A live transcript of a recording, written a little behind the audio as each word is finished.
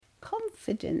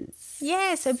confidence.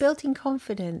 Yeah, so building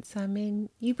confidence. I mean,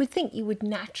 you would think you would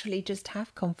naturally just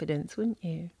have confidence, wouldn't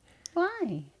you?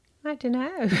 Why? I don't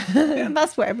know.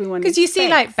 That's what everyone Because you see,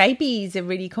 like, expects. babies are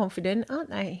really confident, aren't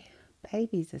they?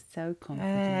 Babies are so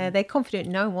confident. They're confident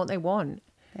in knowing what they want.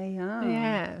 They are.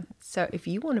 Yeah. So if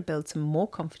you want to build some more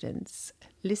confidence,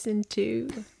 listen to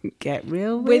Get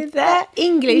Real with the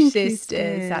English English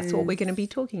Sisters. That's what we're Sisters. going to be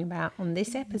talking about on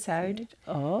this episode.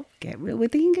 Of Get Real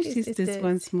with the English Sisters Sisters.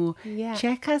 once more. Yeah.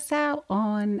 Check us out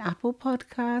on Apple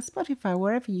Podcasts, Spotify,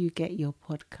 wherever you get your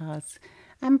podcasts.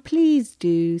 And please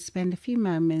do spend a few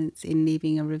moments in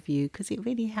leaving a review because it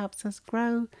really helps us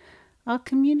grow our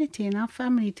community and our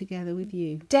family together with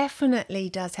you. Definitely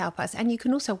does help us. And you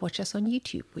can also watch us on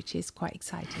YouTube, which is quite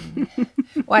exciting.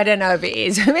 Well, I don't know if it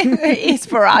is. I mean, it is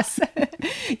for us.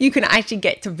 You can actually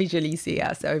get to visually see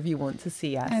us, so if you want to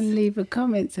see us. And leave a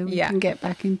comment so we Yeah. can get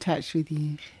back in touch with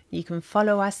you. You can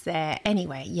follow us there.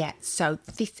 Anyway, yeah. So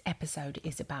this episode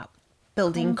is about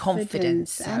building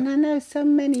confidence. So- And I know so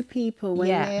many people, when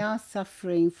Yeah. they are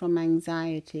suffering from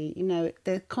anxiety, you know,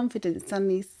 their confidence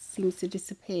suddenly seems to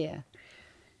disappear.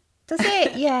 Does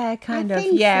it? Yeah, kind I of.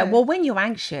 think Yeah. so. Well, when you're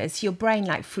anxious, your brain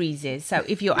like freezes. So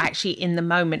if you're actually in the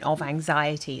moment of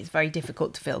anxiety, it's very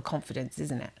difficult to feel confidence,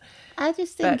 isn't it? I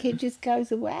just think But- it just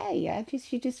goes away.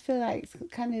 You just feel like it's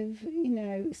kind of, you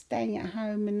know, staying at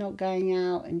home and not going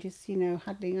out and just, you know,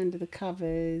 huddling under the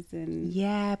covers and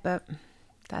Yeah, but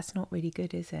that's not really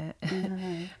good, is it?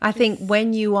 I think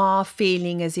when you are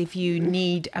feeling as if you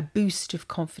need a boost of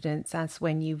confidence, that's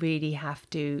when you really have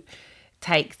to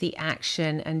take the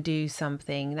action and do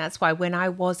something. That's why when I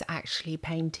was actually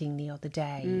painting the other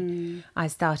day, I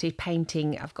started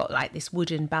painting. I've got like this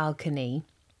wooden balcony.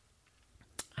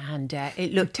 And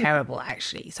it looked terrible,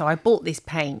 actually. So I bought this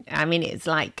paint. I mean, it's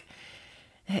like,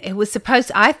 it was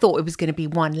supposed, I thought it was going to be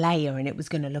one layer and it was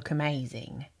going to look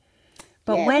amazing.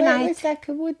 But yeah, when well, it's like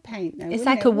a wood paint though. it's wouldn't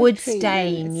like it? a wood treatment,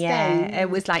 stain, yeah. stain, It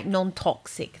was like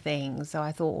non-toxic thing. So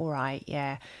I thought, all right,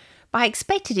 yeah. But I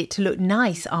expected it to look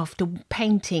nice after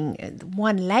painting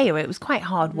one layer. It was quite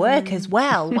hard work as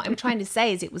well. What I'm trying to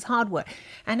say is it was hard work.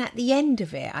 And at the end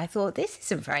of it, I thought, this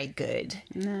isn't very good.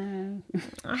 No.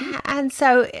 And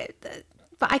so,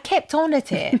 but I kept on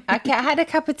at it. I had a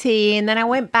cup of tea and then I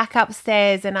went back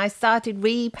upstairs and I started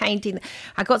repainting.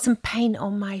 I got some paint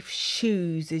on my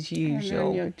shoes as And usual.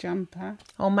 on your jumper.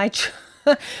 On my,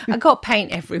 I got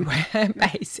paint everywhere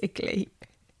basically.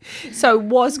 So it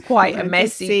was quite a I could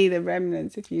messy. see the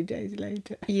remnants a few days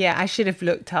later. Yeah, I should have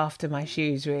looked after my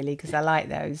shoes really because I like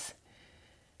those.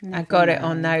 I got it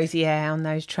on those, on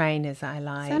those trainers I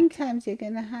like. Sometimes you're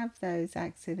going to have those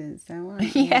accidents though,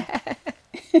 aren't you? Yeah.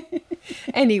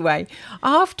 Anyway,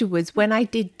 afterwards, when I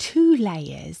did 2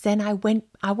 layers, then I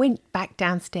went back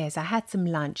downstairs. I had some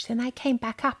lunch. Then I came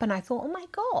back up and I thought, oh my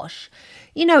gosh,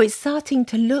 you know, it's starting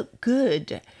to look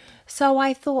good. So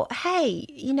I thought, hey,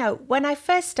 you know, when I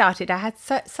first started, I had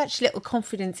such little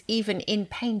confidence even in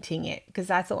painting it because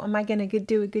I thought, am I going to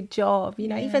do a good job? You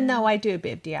know, even though I do a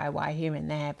bit of DIY here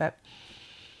and there, but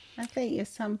I think your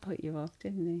son put you off,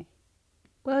 didn't he?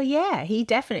 well, yeah, he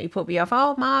definitely put me off.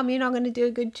 Oh, Mum, you're not going to do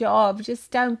a good job.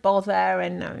 Just don't bother.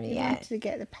 And He yeah. wanted to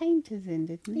get the painters in,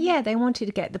 didn't he? Yeah, they wanted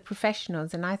to get the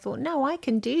professionals. And I thought, no, I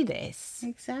can do this.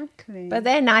 Exactly. But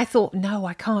then I thought, no,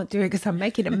 I can't do it because I'm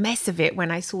making a mess of it when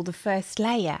I saw the first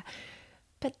layer.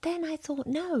 But then I thought,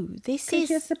 no, this because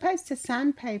you're is... supposed to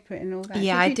sandpaper it and all that.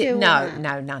 Yeah, you I do did. all No,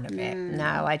 that? none of it.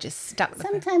 No, I just stuck the...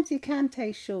 Sometimes you can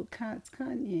take shortcuts,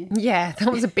 can't you? Yeah,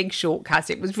 that was a big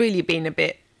shortcut. It was really being a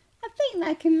bit... I think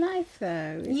like in life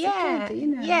though. It's Yeah, good, you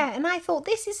know. yeah. And I thought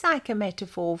this is like a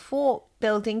metaphor for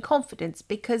building confidence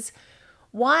because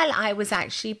while I was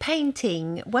actually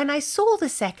painting, when I saw the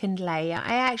second layer,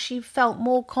 I actually felt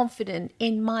more confident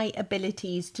in my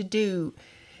abilities to do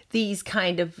these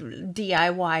kind of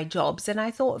DIY jobs. And I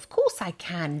thought, of course I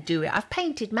can do it. I've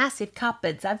painted massive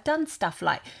cupboards. I've done stuff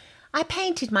like I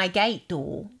painted my gate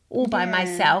door all by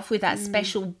myself with that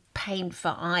special paint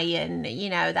for iron, you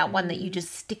know, that one that you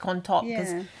just stick on top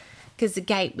because the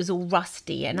gate was all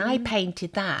rusty, and I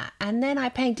painted that. And then I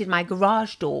painted my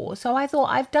garage door. So I thought,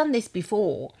 I've done this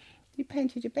before. You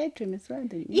painted your bedroom as well,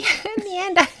 didn't you? Yeah, in the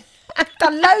end, I've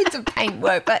done loads of paint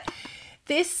work, but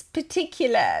this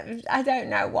particular, I don't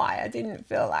know why, I didn't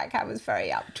feel like I was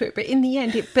very up to it. But in the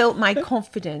end, it built my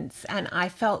confidence, and I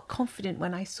felt confident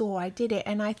when I saw I did it.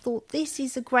 And I thought, this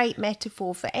is a great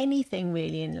metaphor for anything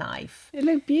really in life. It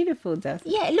looked beautiful, doesn't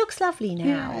it? Yeah, it looks lovely now.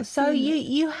 Yeah, I've so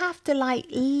seen you have to like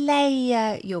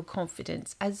layer your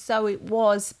confidence as though it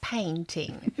was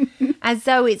painting. As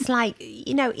though it's like,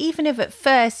 you know, even if at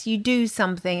first you do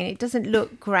something and it doesn't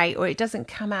look great or it doesn't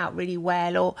come out really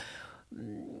well, or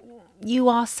you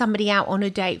ask somebody out on a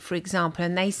date, for example,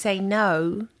 and they say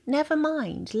no, never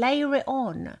mind, layer it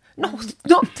on.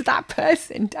 Not to that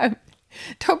person.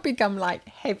 Don't become like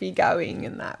heavy going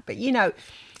and that. But, you know,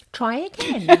 try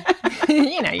again.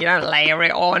 You know, you don't layer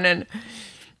it on and...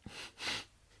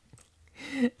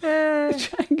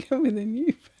 Try and go with a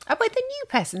new with a new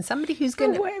person, somebody who's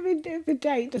going to... Whatever if the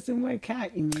date doesn't work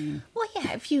out, you mean? Well,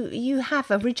 yeah, if you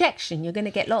have a rejection, you're going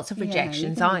to get lots of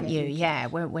rejections, aren't you? Yeah,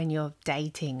 when you're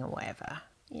dating or whatever.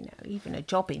 You know, even a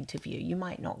job interview, you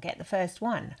might not get the first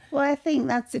one. Well, I think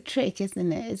that's the trick,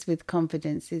 isn't it? Is with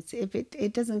confidence. It's if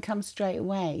it doesn't come straight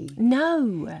away.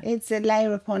 No. It's a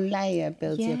layer upon layer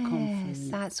builds your confidence.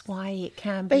 Yes, that's why it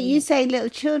can be. But you say little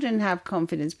children have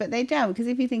confidence, but they don't. Because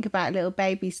if you think about a little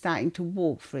baby starting to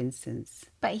walk, for instance.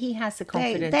 But he has the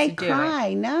confidence they to do cry.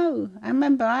 it. No, I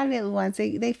remember our little ones.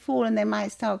 They fall and they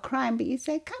might start crying, but you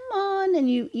say, "Come on," and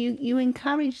you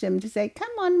encourage them to say, "Come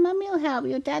on, Mummy will help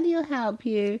you, Daddy will help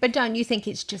you." But don't you think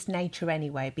it's just nature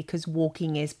anyway? Because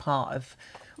walking is part of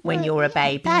when you're a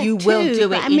baby. That You will too, do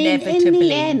but it inevitably. In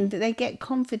the end, they get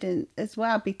confident as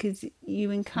well because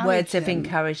you encourage Words of them.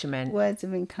 encouragement. Words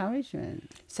of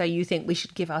encouragement. So you think we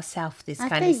should give ourselves this I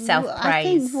kind of think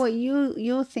self-praise? what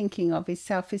you're thinking of is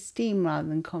self-esteem rather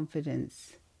than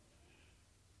confidence.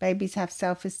 Babies have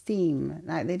self-esteem,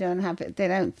 like they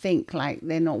don't think like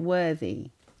they're not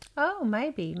worthy. Oh,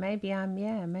 maybe I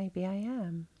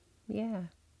am. Yeah.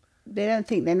 They don't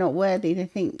think they're not worthy. They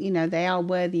think, they are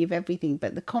worthy of everything.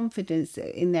 But the confidence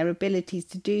in their abilities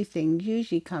to do things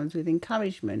usually comes with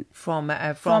encouragement From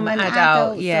an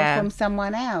adult, yeah. or from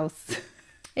someone else.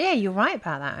 Yeah, you're right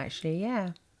about that, actually.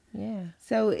 Yeah.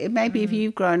 So maybe if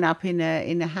you've grown up in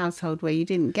a household where you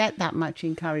didn't get that much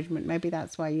encouragement, maybe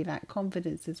that's why you lack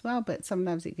confidence as well. But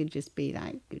sometimes it could just be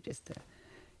like you're just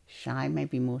shy,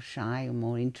 maybe more shy or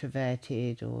more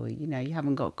introverted, or you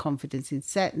haven't got confidence in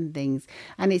certain things.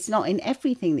 And it's not in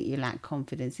everything that you lack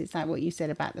confidence. It's like what you said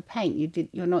about the paint.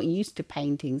 You're not used to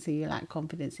painting, so you lack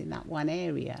confidence in that one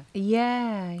area.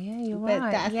 Yeah, you're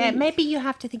right. Maybe you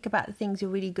have to think about the things you're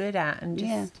really good at and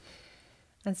just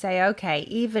and say, okay,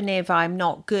 even if I'm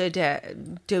not good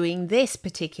at doing this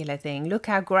particular thing, look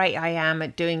how great I am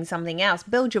at doing something else.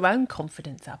 Build your own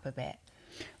confidence up a bit.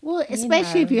 Well,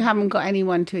 especially if you haven't got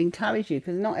anyone to encourage you,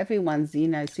 because not everyone's,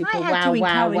 super I had to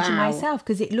encourage myself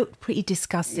because it looked pretty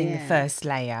disgusting, the first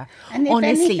layer. And if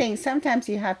honestly, anything, sometimes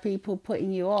you have people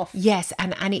putting you off. Yes,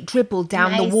 and it dribbled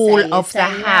down the wall of the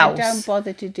house. No, don't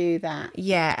bother to do that.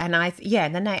 Yeah, and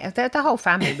the whole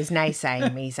family was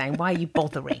naysaying me, saying, "Why are you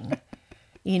bothering?"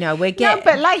 We're getting... No,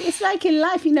 but it's like in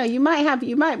life, you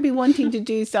might be wanting to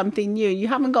do something new. You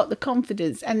haven't got the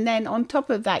confidence. And then on top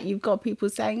of that, you've got people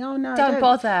saying, oh, no, don't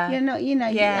bother. You're not,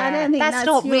 yeah. I don't think that's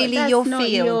not really your not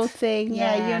field. your thing.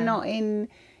 Yeah, you're not in,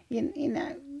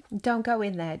 Don't go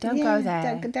in there. Don't go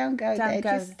there. Don't go there.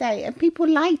 Just stay. And people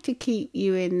like to keep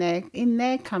you in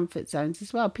their comfort zones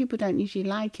as well. People don't usually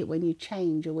like it when you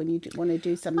change or when you want to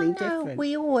do something different.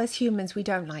 We all, as humans, we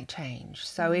don't like change.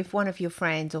 So if one of your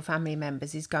friends or family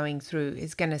members is going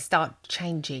to start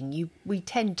changing, we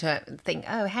tend to think,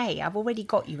 oh, hey, I've already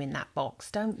got you in that box.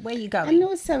 Where are you going? And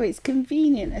also it's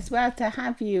convenient as well to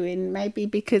have you in, maybe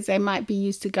because they might be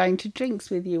used to going to drinks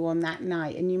with you on that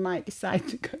night, and you might decide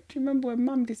to go. Do you remember when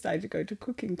Mum decided to go to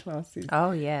cooking classes?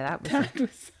 Oh yeah,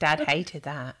 Dad hated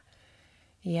that.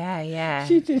 Yeah.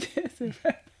 She did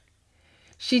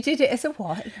it as a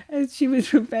what? As she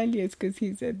was rebellious because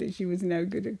he said that she was no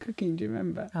good at cooking. Do you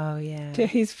remember? Oh yeah. To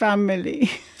his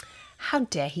family. How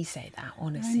dare he say that?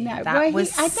 Honestly, I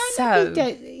don't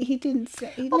know. He didn't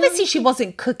say. Obviously, she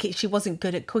wasn't cooking. She wasn't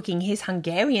good at cooking his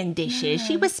Hungarian dishes. No.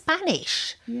 She was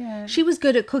Spanish. Yeah, she was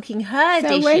good at cooking her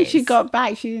dishes. So when she got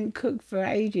back, she didn't cook for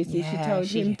ages. So she told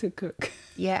him to cook.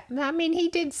 Yeah, I mean, he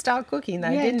did start cooking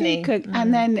though, didn't he? Cook.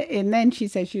 And then she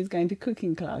said she was going to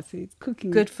cooking classes. Cooking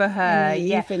good for her. In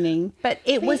the evening. But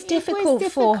it was difficult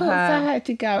for her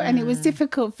to go, and it was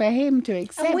difficult for him to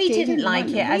accept. And we didn't like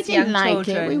it as young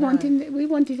children. We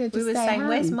wanted her to stay home. We were saying,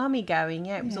 "Where's Mummy going?"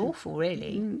 Yeah, it was awful,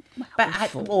 really.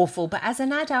 Awful. But as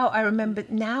an adult, I remember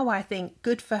now. I think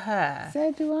good for her.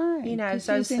 So do I.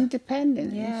 So she's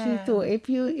independent. Yeah. And she thought, if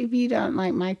you don't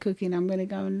like my cooking, I'm going to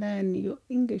go and learn your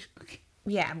English cooking.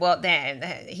 Yeah, well,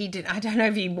 there he did. I don't know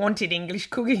if he wanted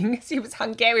English cooking. He was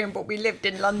Hungarian, but we lived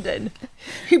in London.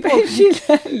 She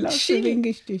learned lots of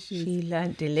English dishes. She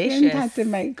learned delicious. She learned how to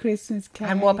make Christmas cake.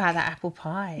 And what about that apple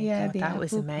pie? Yeah, God, that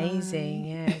was amazing. Pie.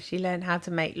 Yeah, she learned how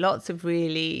to make lots of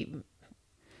really,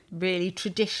 really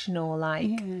traditional,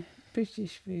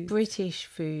 British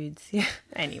foods. Yeah.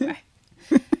 Anyway.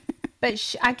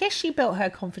 But I guess she built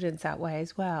her confidence that way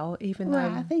as well, even though...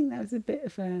 I think that was a bit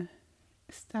of a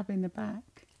stab in the back.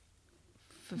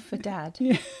 for Dad.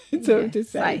 Yeah, sort of to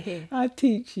it's say, like here. I'll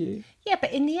teach you. Yeah,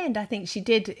 but in the end, I think she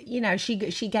did. She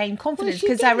gained confidence She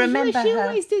because did- I remember she her.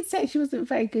 always did say she wasn't a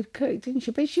very good cook, didn't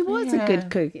she? But she was a good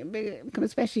cook,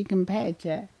 especially compared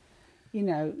to,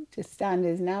 to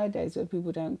standards nowadays where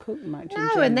people don't cook much.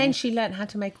 No, and then she learnt how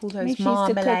to make all those she used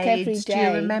to cook every marmalades. Do you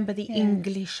day. remember the Yeah.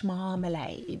 English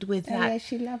marmalade with Oh, that? yeah,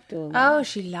 she loved all that. Oh,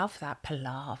 she loved that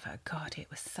palaver. God, it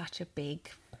was such a big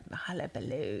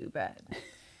hullabaloo, but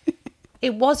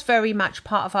it was very much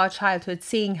part of our childhood,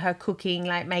 seeing her cooking,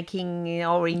 like making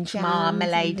orange Jams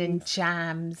marmalade and and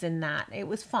jams and that. It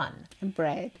was fun. And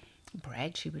bread.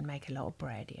 Bread, she would make a lot of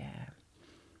bread, yeah.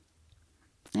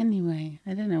 Anyway,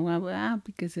 I don't know why we're out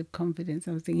because of confidence.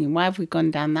 I was thinking, why have we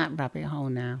gone down that rabbit hole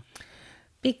now?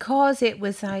 Because it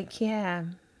was like, yeah,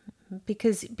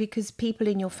 because people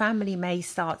in your family may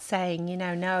start saying,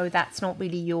 no, that's not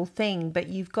really your thing, but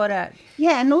you've got to.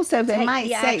 Yeah, and also they Take might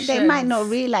the say they might not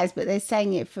actions. realize, but they're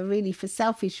saying it for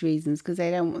selfish reasons because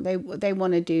they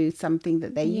want to do something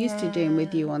that they're used to doing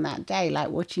with you on that day, like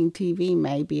watching TV,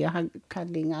 maybe or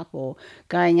cuddling up or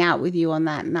going out with you on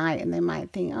that night, and they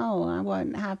might think, oh, I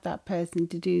won't have that person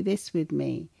to do this with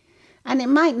me. And it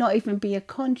might not even be a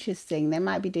conscious thing. They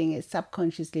might be doing it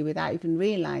subconsciously without even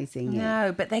realizing it.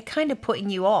 No, but they're kind of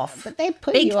putting you off. But they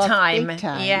put big you off time. big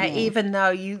time, Yeah, yeah. even though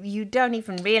you don't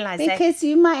even realise that. Because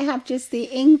you might have just the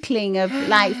inkling of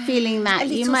like feeling that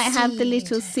you little might have the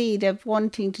little seed. seed of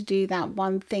wanting to do that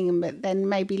one thing, but then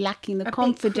maybe lacking the big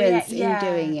confidence yeah,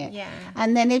 in doing it. yeah.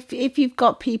 And then if you've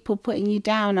got people putting you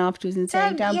down afterwards and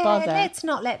saying, don't bother. Let's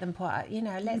not let them put.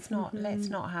 Let's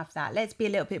not have that. Let's be a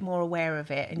little bit more aware of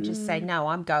it and just say, no,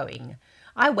 I'm going.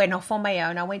 I went off on my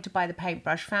own. I went to buy the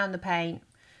paintbrush, found the paint,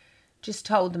 just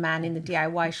told the man in the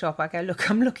DIY shop, I go, look,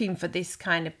 I'm looking for this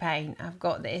kind of paint. I've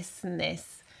got this and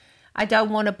this. I don't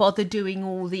want to bother doing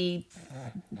all the,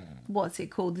 what's it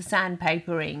called, the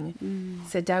sandpapering.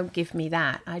 So don't give me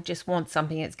that. I just want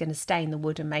something that's going to stain the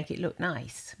wood and make it look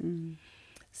nice.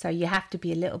 So you have to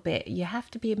be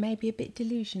maybe a bit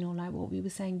delusional, like what we were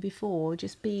saying before.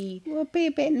 Just be Well, be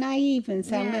a bit naive and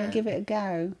say, I'm going Yeah. to give it a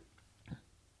go.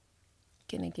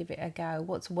 gonna give it a go.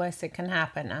 What's worse that can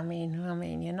happen? I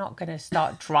mean, you're not gonna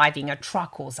start driving a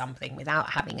truck or something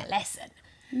without having a lesson.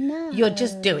 No. You're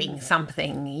just doing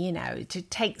something, to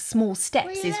take small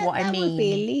steps is what I mean. That would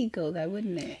be illegal though,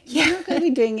 wouldn't it? You're not going to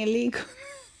be doing illegal.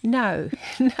 No.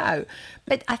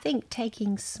 But I think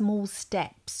taking small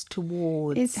steps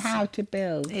towards It's how to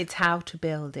build. It's how to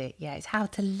build it. Yeah, it's how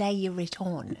to layer it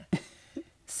on.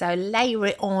 So layer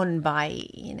it on by,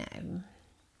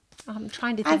 I'm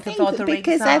trying to think of other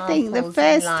because I think the examples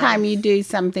first in life. time you do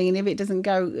something and if it doesn't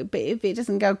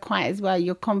go quite as well,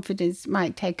 your confidence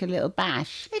might take a little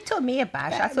bash. It took me a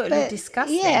bash. I thought it looked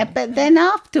disgusting. Yeah, but then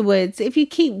afterwards, if you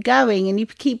keep going and you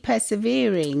keep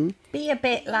persevering, Be a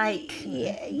bit like,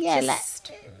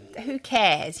 just, who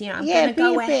cares? I'm yeah, going to be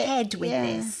go a bit- ahead with yeah,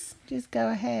 this. Just go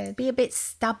ahead. Be a bit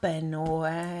stubborn or,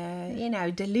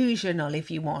 delusional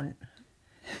if you want.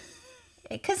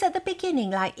 Because at the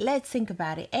beginning, let's think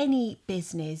about it. Any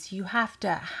business, you have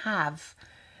to have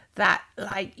that,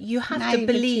 you have Naivety.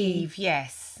 to believe,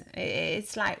 yes.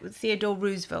 It's like Theodore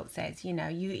Roosevelt says,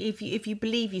 if you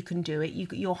believe you can do it,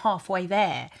 you're halfway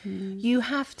there. You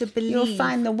have to believe. You'll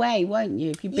find the way, won't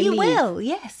you? If you believe. You will,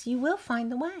 yes, you will find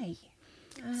the way.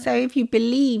 So if you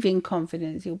believe in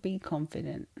confidence, you'll be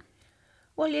confident.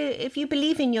 Well, if you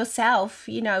believe in yourself,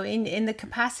 in the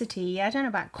capacity, I don't know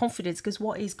about confidence, because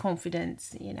what is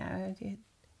confidence,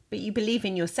 but you believe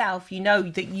in yourself, you know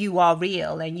that you are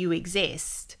real and you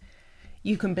exist.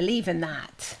 You can believe in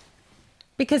that.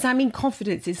 Because,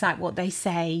 confidence is like what they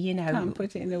say, Can't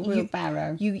put it in a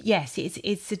wheelbarrow. Yes,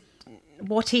 it's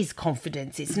what is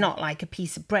confidence? It's not like a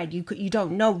piece of bread. You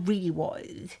don't know really what,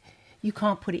 you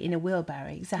can't put it in a wheelbarrow,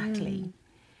 exactly.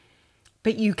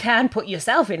 But you can put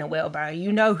yourself in a wheelbarrow.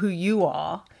 You know who you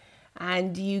are,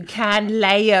 and you can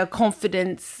layer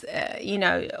confidence,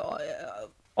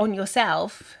 on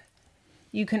yourself.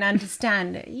 You can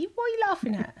understand. What are you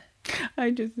laughing at?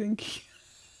 I'm just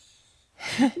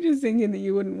thinking that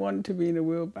you wouldn't want to be in a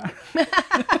wheelbarrow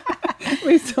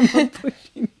with someone pushing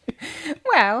you.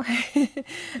 Well, They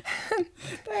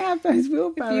have those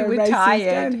wheelbarrow if you were races,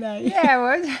 tired. don't they? Yeah,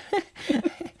 well,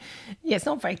 yeah, it's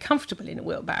not very comfortable in a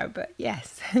wheelbarrow, but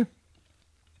yes.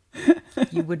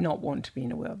 You would not want to be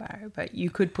in a wheelbarrow, but you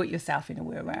could put yourself in a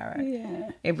wheelbarrow.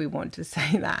 Yeah. If we want to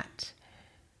say that.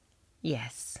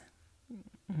 Yes.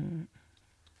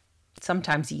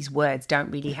 Sometimes these words don't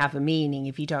really have a meaning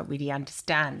if you don't really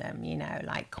understand them,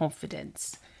 like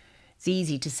confidence. It's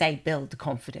easy to say build the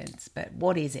confidence, but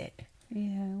what is it?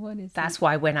 Yeah, what is That's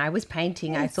why when I was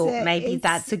painting, I It's thought a- maybe it's-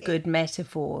 that's a good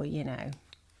metaphor,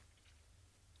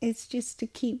 it's just to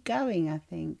keep going, I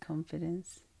think,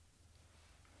 confidence.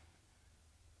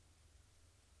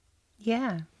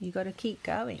 Yeah, you got to keep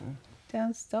going.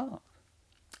 Don't stop.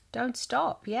 Don't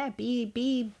stop. Yeah,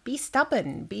 be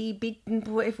stubborn. Be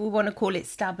if we want to call it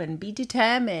stubborn, be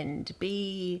determined.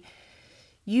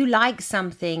 You like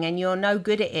something and you're no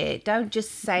good at it. Don't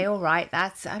just say, all right,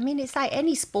 it's like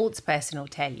any sports person will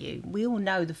tell you. We all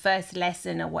know the first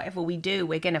lesson or whatever we do,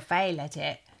 we're going to fail at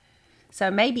it. So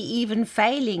maybe even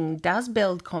failing does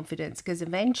build confidence, because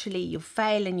eventually you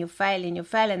fail and you fail and you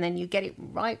fail, and then you get it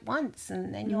right once,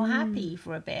 and then you're happy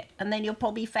for a bit, and then you'll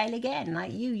probably fail again.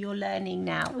 Like you're learning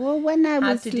now. Well, when I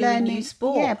was do a new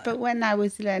sport. Yeah, but when I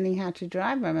was learning how to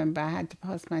drive, I remember I had to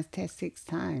pass my test 6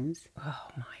 times. Oh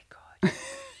my God,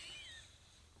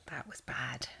 that was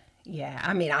bad. Yeah,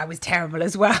 I mean, I was terrible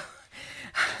as well.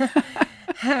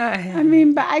 I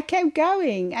mean, but I kept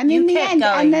going, and in the end,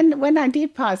 and then when I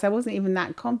did pass, I wasn't even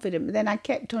that confident. But then I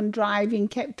kept on driving,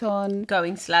 kept on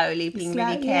going slowly, being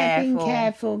really careful. Yeah, being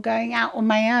careful, going out on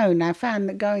my own. I found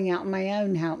that going out on my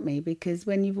own helped me, because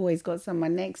when you've always got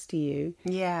someone next to you,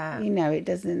 it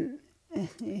doesn't.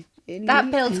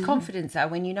 That builds confidence, though.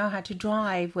 When you know how to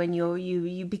drive, when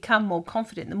you become more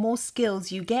confident, the more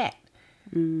skills you get.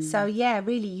 So yeah,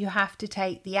 really, you have to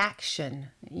take the action.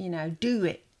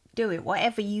 Do it,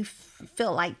 whatever you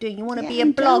feel like doing. You want to be a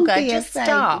blogger, just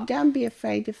start. Don't be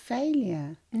afraid of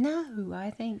failure. No, I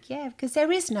think, because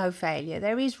there is no failure.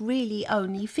 There is really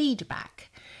only feedback.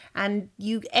 And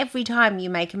every time you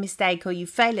make a mistake or you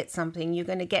fail at something, you're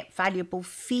going to get valuable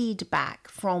feedback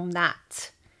from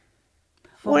that.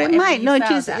 Or it might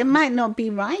not be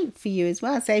right for you as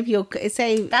well. Say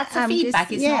that's a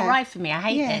feedback. It's not right for me. I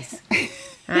hate this.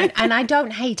 And I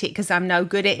don't hate it because I'm no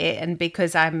good at it, and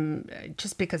because I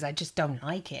just don't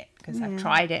like it, because I've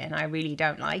tried it and I really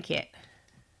don't like it.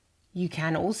 You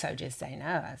can also just say, no,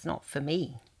 that's not for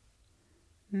me.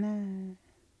 No.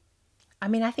 I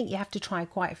mean, I think you have to try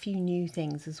quite a few new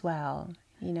things as well,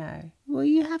 Well,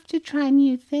 you have to try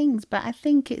new things, but I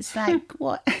think it's like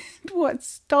what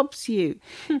stops you?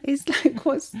 It's like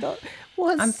what's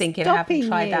I'm thinking I haven't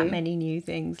tried that many new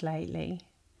things lately.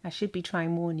 I should be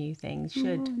trying more new things.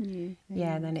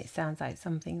 Yeah, then it sounds like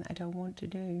something that I don't want to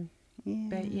do. Yeah.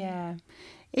 But yeah.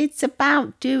 It's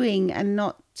about doing and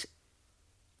not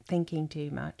thinking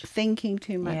too much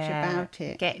about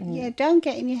it. Don't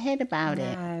get in your head about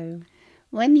it. No.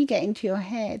 When you get into your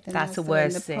head, then that's the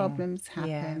worst thing. Problems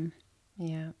happen.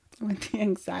 Yeah. When the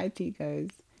anxiety goes.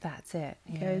 That's it.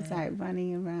 It goes like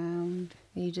running around.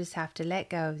 You just have to let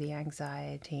go of the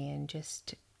anxiety and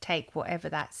just take whatever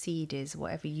that seed is,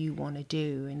 whatever you want to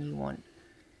do and you want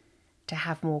to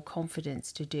have more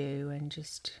confidence to do, and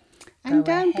just and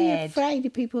don't be afraid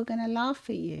if people are going to laugh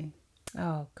at you.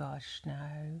 Oh gosh,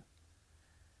 no.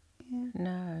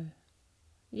 No.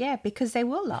 Yeah, because they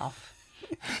will laugh.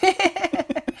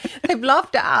 They've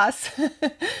laughed at us.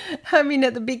 I mean,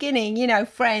 at the beginning,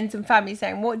 friends and family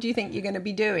saying, what do you think you're going to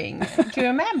be doing? Do you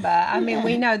remember? I mean,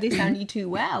 we know this only too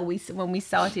well. When we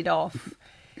started off,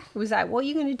 it was like, what are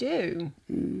you going to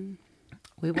do?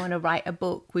 We want to write a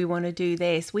book. We want to do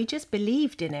this. We just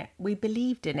believed in it. We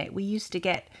believed in it. We used to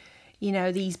get,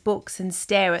 these books and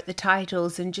stare at the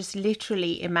titles and just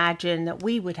literally imagine that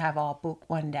we would have our book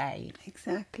one day.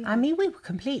 Exactly. I mean, we were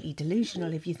completely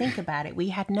delusional if you think about it. We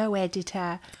had no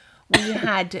editor.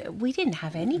 We didn't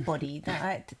have anybody.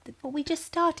 But we just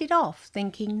started off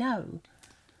thinking, no,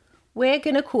 we're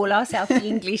going to call ourselves the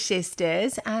English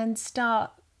Sisters and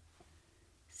start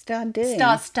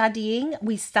studying.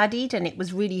 We studied, and it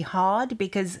was really hard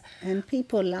and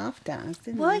people laughed at us,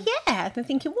 didn't they? Well, yeah, they're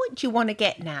thinking, what do you want to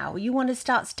get now? You want to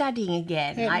start studying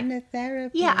again?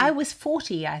 Hypnotherapy. Yeah, I was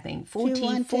 40, I think. 40, you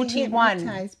want 41. To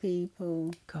hypnotize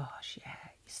people. Gosh, yeah.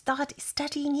 Start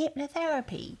studying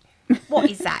hypnotherapy. What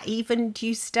is that? Even do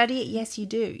you study it? Yes, you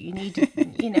do. You need to,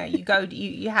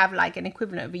 you have like an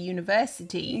equivalent of a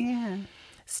university. Yeah.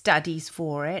 Studies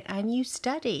for it, and you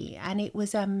study, and it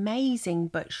was amazing,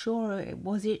 but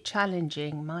was it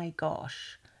challenging? My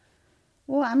gosh.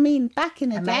 Well, I mean, back in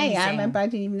the day, I remember I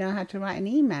didn't even know how to write an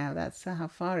email. That's how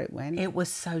far it went. It was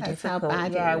so difficult. How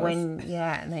bad it was.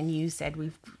 And then you said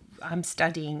I'm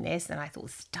studying this, and I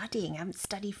thought, studying? I haven't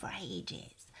studied for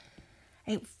ages.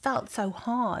 It felt so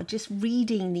hard just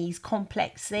reading these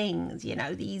complex things,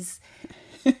 these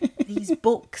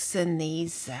books and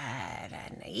these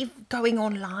going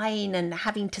online and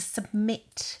having to submitting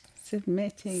the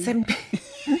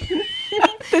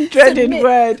dreaded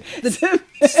word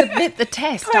submit the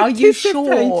test. Are you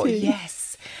sure?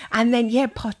 Yes. And then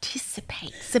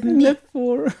participate, submit the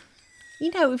forum.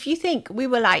 if you think we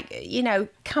were like,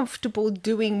 comfortable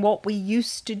doing what we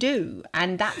used to do,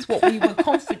 and that's what we were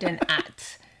confident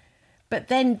at. But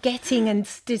then getting and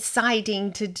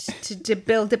deciding to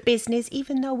build a business,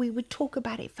 even though we would talk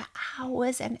about it for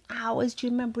hours and hours. Do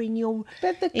you remember in your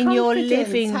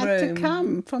living room? Had to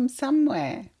come from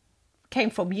somewhere. Came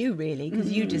from you, really,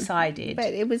 because you decided.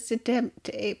 But it was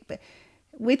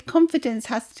with confidence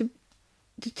has to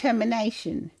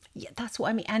determination. Yeah, that's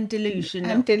what I mean, and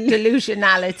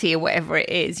delusionality or whatever it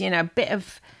is. A bit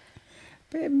of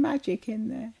magic in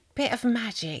there. Bit of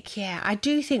magic, yeah. I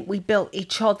do think we built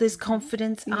each other's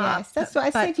confidence up. Yes, that's what I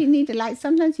said. You need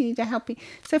sometimes you need to help.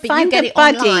 So but find you get a it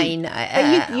buddy. Online,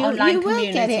 You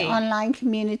will get it online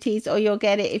communities, or you'll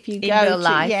get it if you go in real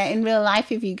life. Yeah, in real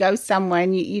life, if you go somewhere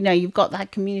and you've got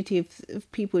that community of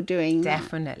people doing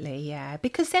Definitely, yeah.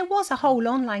 Because there was a whole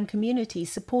online community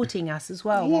supporting us as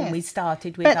well when we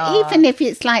started with even if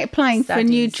it's like applying for a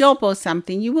new studies. job or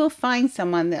something, you will find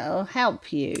someone that will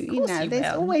help you.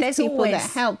 There's always people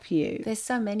that help you. There's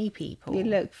so many people. You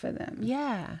look for them.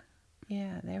 Yeah,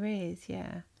 there is,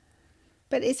 yeah.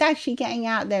 But it's actually getting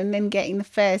out there and then getting the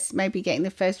first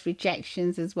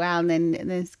rejections as well, and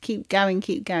then keep going.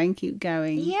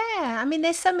 Yeah, I mean,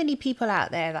 there's so many people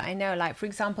out there that I know, like, for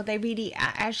example, they really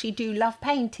actually do love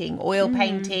painting, oil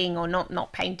painting, or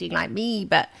not painting like me,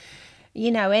 but,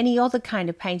 any other kind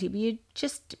of painting. But you're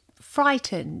just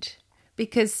frightened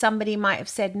because somebody might have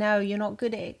said, no, you're not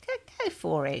good at it. Go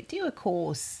for it. Do a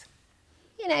course.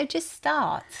 Just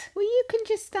start. Well, you can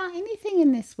just start anything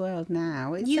in this world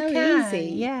now. It's so easy.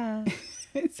 Yeah.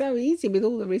 It's so easy with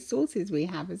all the resources we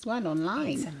have as well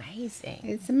online.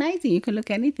 It's amazing. You can look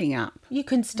anything up. You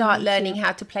can start learning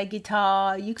how to play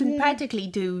guitar. You can practically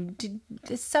do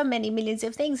there's so many millions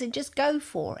of things, and just go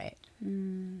for it.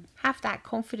 Have that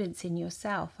confidence in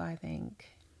yourself, I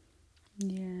think.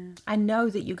 Yeah. And know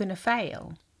that you're going to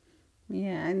fail.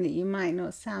 Yeah, and that you might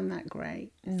not sound that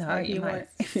great. No, so you might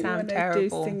sound you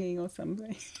terrible. Do singing or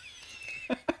something.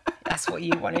 That's what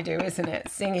you want to do, isn't it?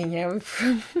 Singing,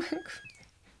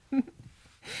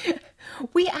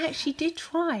 We actually did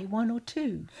try one or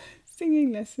two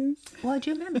singing lessons. Well,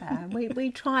 do you remember?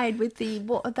 we tried with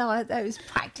those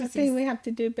practices. I think we have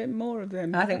to do a bit more of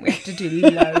them. I think we have to do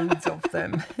loads of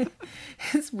them.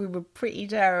 We were pretty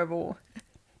terrible.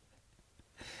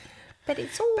 But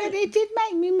it did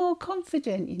make me more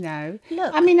confident,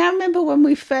 Look, I mean, I remember when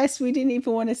we didn't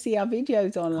even want to see our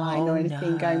videos online or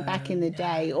anything going back in the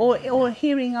day, or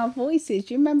hearing our voices.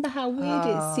 Do you remember how weird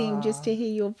it seemed just to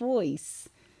hear your voice?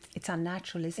 It's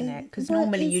unnatural, isn't it? Because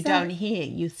normally you don't hear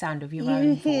the sound of your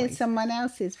own voice. You hear someone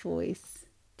else's voice.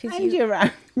 And your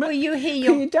own. Well,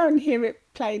 you don't hear it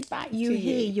played back. You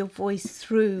hear your voice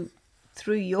through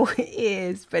your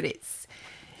ears, but it's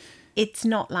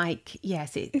not like,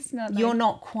 it's not. You're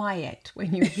not quiet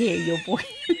when you hear your voice.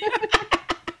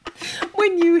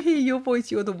 When you hear your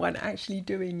voice, you're the one actually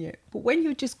doing it. But when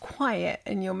you're just quiet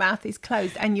and your mouth is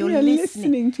closed and you're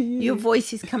listening to you, your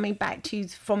voice is coming back to you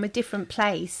from a different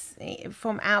place,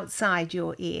 from outside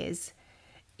your ears.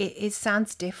 It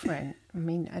sounds different. I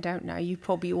mean, I don't know. You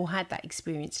probably all had that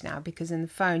experience now, because in the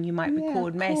phone you might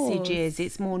record messages.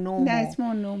 It's more normal. No, it's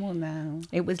more normal now.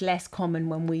 It was less common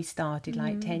when we started,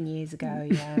 like 10 years ago.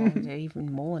 Yeah,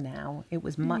 even more now. It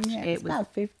was much. It was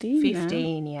about 15.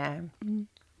 15, yeah.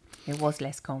 It was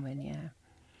less common, yeah.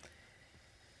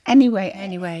 Anyway,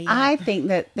 yeah. I think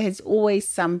that there's always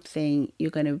something you're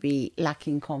going to be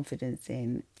lacking confidence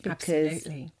in, because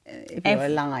Absolutely.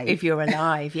 If you're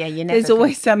alive, yeah, you never. There's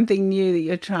always something new that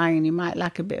you're trying, and you might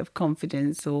lack a bit of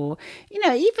confidence, or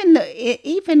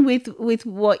even with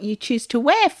what you choose to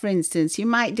wear. For instance, you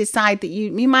might decide that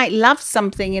you might love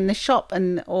something in the shop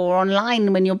or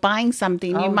online when you're buying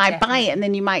something. You might buy it, and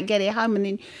then you might get it home, and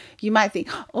then you might think,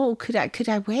 oh, could I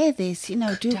wear this? Am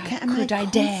I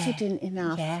confident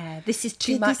enough? Yeah, this is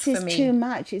too much for me. This is too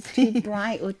much. It's too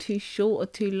bright or too short or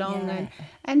too long,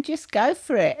 and just go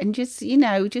for it, and just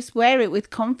wear it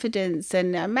with confidence,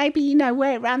 and maybe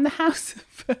wear it around the house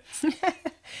first.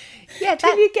 Yeah,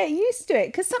 till you get used to it,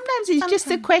 because sometimes it's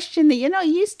just a question that you're not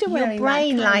used to wearing. Your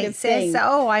brain says,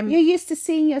 you're used to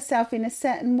seeing yourself in a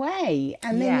certain way,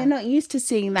 and then you're not used to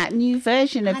seeing that new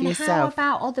version of yourself. How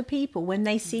about other people when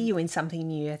they see you in something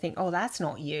new? They think, oh, that's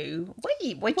not you. What do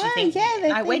you think?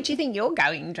 Where do you think you're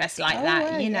going dressed like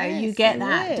that? You get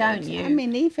that, don't you? I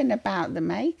mean, even about the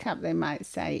makeup, they might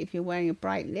say, if you're wearing a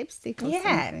bright lipstick or something.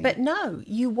 Yeah, but no,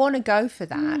 you want to go for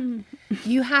that.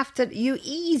 You have to. You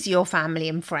ease your family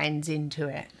and friends into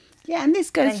it. Yeah, and this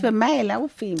goes for male or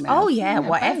female. Oh yeah,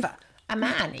 whatever. Both. a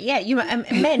man. Yeah,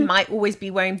 men might always be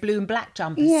wearing blue and black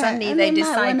jumpers. Yeah, Suddenly and they might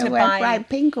decide wanna to wear buy bright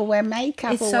pink or wear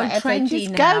makeup It's or so whatever. trendy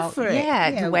Just now. go for it.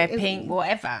 Yeah, to wear pink,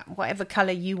 whatever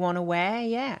color you want to wear.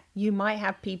 Yeah, you might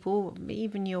have people,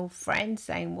 even your friends,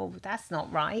 saying, "Well, that's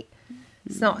not right.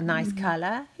 It's not a nice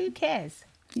color. Who cares?"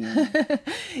 Yeah.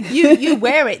 you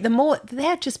wear it, the more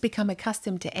they'll just become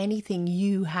accustomed to anything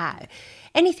you have,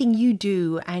 anything you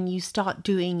do, and you start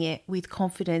doing it with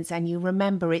confidence, and you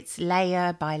remember it's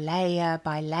layer by layer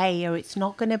by layer. It's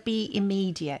not going to be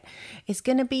immediate. It's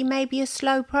going to be maybe a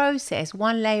slow process.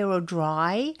 One layer will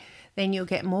dry, then you'll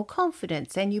get more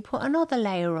confidence, then you put another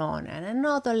layer on and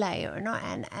another layer,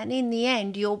 and in the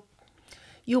end you'll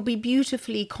be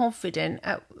beautifully confident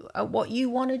at what you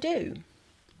want to do.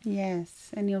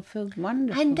 Yes, and you'll feel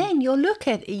wonderful. And then you'll look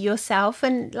at yourself,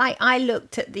 and like I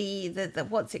looked at the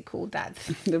what's it called, that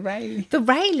the railing. the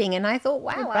railing, and I thought,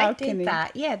 wow, I balcony. did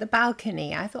that. Yeah, the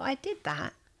balcony. I thought I did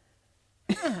that.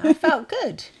 Yeah, I felt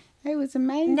good. It was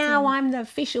amazing. Now I'm the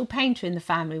official painter in the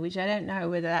family, which I don't know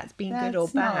whether that's been good or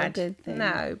That's not a bad. good thing.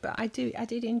 No, but I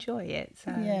did enjoy it.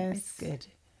 So Yes. it's good.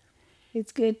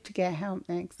 It's good to get help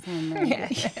next time. Maybe.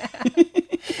 Yeah.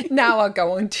 Now I'll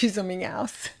go on to something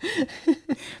else.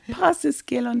 Pass the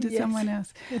skill on to Yes. someone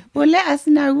else. Well, let us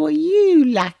know what you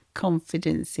lack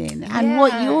confidence in and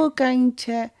what Yeah. you're going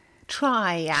to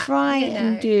Try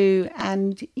and do,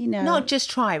 and not just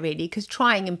try really, because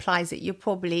trying implies that you're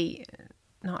probably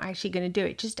not actually going to do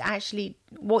it. Just actually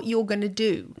what you're going to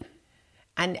do,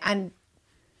 and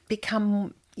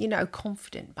become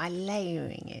confident by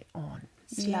layering it on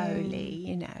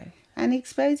slowly. and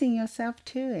exposing yourself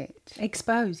to it.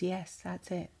 Expose. Yes,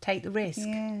 that's it. Take the risk.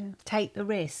 Yeah. Take the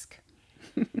risk.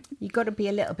 You've got to be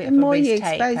a little bit The of a more risk you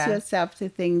taker. expose yourself to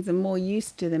things, the more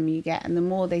used to them you get, and the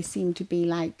more they seem to be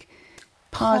like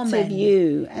part of Common.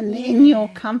 you and in your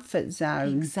comfort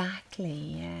zone.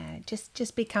 Exactly. Yeah.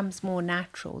 Just becomes more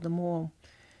natural. The more.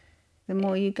 The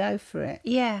more you go for it.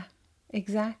 Yeah.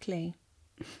 Exactly.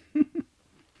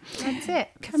 That's it.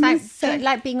 Come and It's say-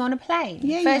 like being on a plane.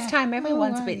 Yeah, First yeah. time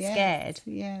everyone's Oh, a bit yes, scared.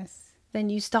 Yes. Then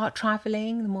you start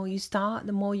traveling. The more you start,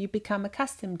 the more you become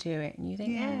accustomed to it, and you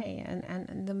think, Yeah. hey,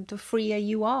 and the freer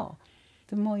you are,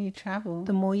 The more you travel.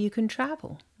 the more you can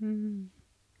travel.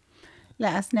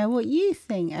 Let us know what you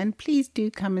think, and please do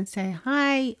come and say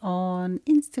hi on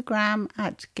Instagram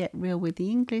at Get Real with the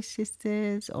English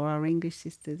Sisters, or our English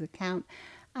Sisters account,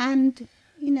 and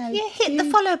Hit the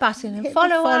follow button and hit the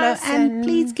follow us, and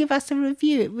please give us a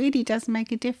review. It really does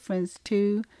make a difference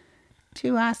to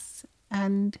us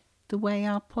and the way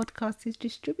our podcast is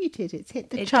distributed. It's hit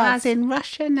the It charts does. in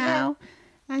Russia now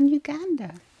and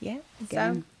Uganda. Yeah,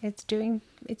 Again. so it's doing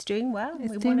well.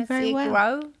 It's We doing want to very see it well.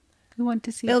 grow, We want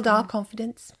to see build it our grow.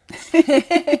 confidence.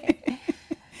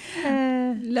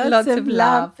 Lots of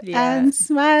love yeah. and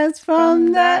smiles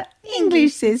from the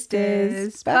English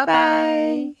sisters. Bye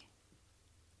bye.